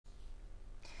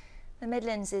The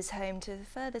Midlands is home to the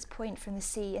furthest point from the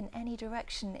sea in any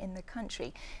direction in the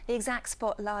country. The exact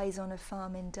spot lies on a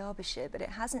farm in Derbyshire, but it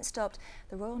hasn't stopped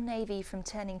the Royal Navy from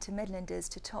turning to Midlanders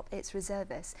to top its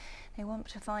reservists. They want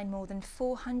to find more than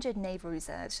 400 naval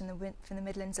reserves from the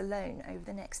Midlands alone over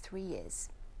the next 3 years.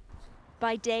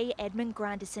 By day, Edmund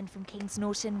Grandison from Kings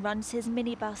Norton runs his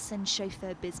minibus and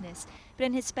chauffeur business. But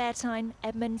in his spare time,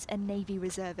 Edmund's a Navy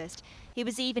reservist. He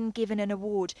was even given an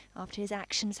award after his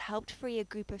actions helped free a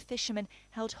group of fishermen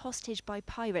held hostage by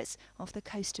pirates off the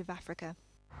coast of Africa.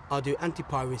 I do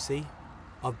anti-piracy.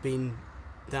 I've been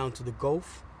down to the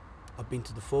Gulf, I've been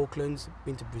to the Falklands,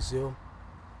 been to Brazil,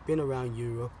 been around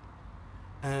Europe.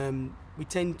 We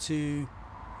tend to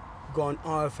go on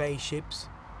RFA ships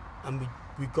and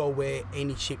we go where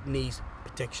any ship needs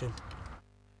protection.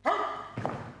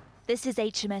 This is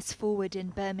HMS Forward in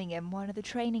Birmingham, one of the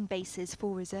training bases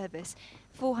for reservists.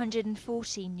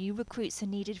 440 new recruits are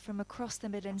needed from across the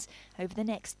Midlands over the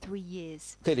next 3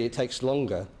 years. Clearly it takes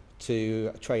longer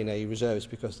to train a reservist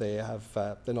because they're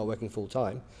not working full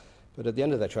time, but at the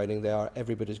end of their training they are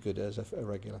every bit as good as a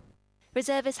regular.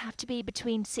 Reservists have to be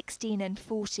between 16 and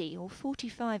 40, or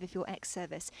 45 if you're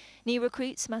ex-service. New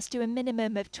recruits must do a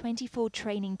minimum of 24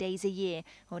 training days a year,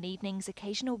 on evenings,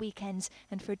 occasional weekends,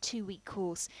 and for a 2-week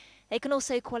course. They can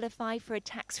also qualify for a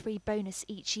tax-free bonus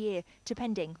each year,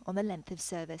 depending on the length of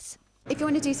service. If you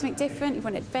want to do something different, you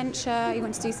want to adventure, you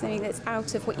want to do something that's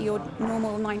out of what your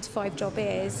normal 9-to-5 job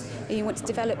is, and you want to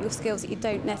develop your skills that you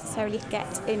don't necessarily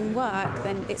get in work,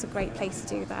 then it's a great place to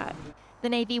do that. The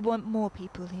Navy want more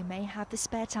people who may have the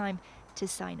spare time to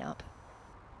sign up.